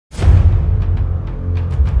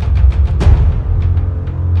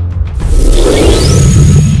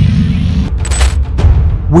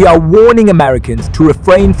We are warning Americans to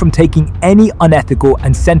refrain from taking any unethical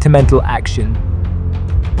and sentimental action.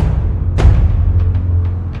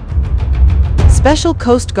 Special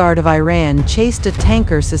Coast Guard of Iran chased a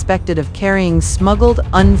tanker suspected of carrying smuggled,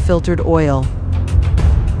 unfiltered oil.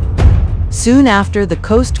 Soon after the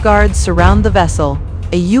Coast Guards surround the vessel,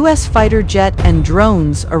 a U.S. fighter jet and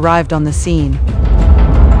drones arrived on the scene.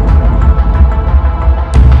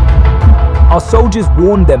 Our soldiers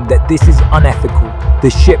warned them that this is unethical. The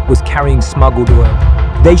ship was carrying smuggled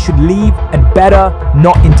oil. They should leave and better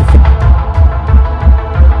not interfere.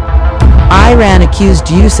 Iran accused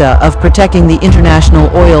USA of protecting the international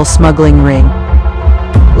oil smuggling ring.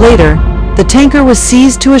 Later, the tanker was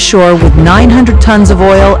seized to a shore with 900 tons of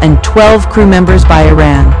oil and 12 crew members by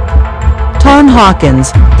Iran. Tom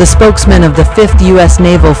Hawkins, the spokesman of the 5th U.S.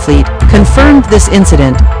 Naval Fleet, confirmed this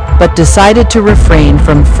incident, but decided to refrain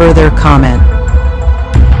from further comment.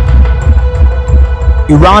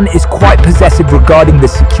 Iran is quite possessive regarding the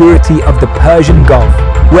security of the Persian Gulf.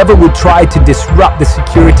 Whoever would try to disrupt the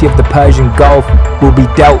security of the Persian Gulf will be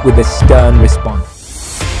dealt with a stern response.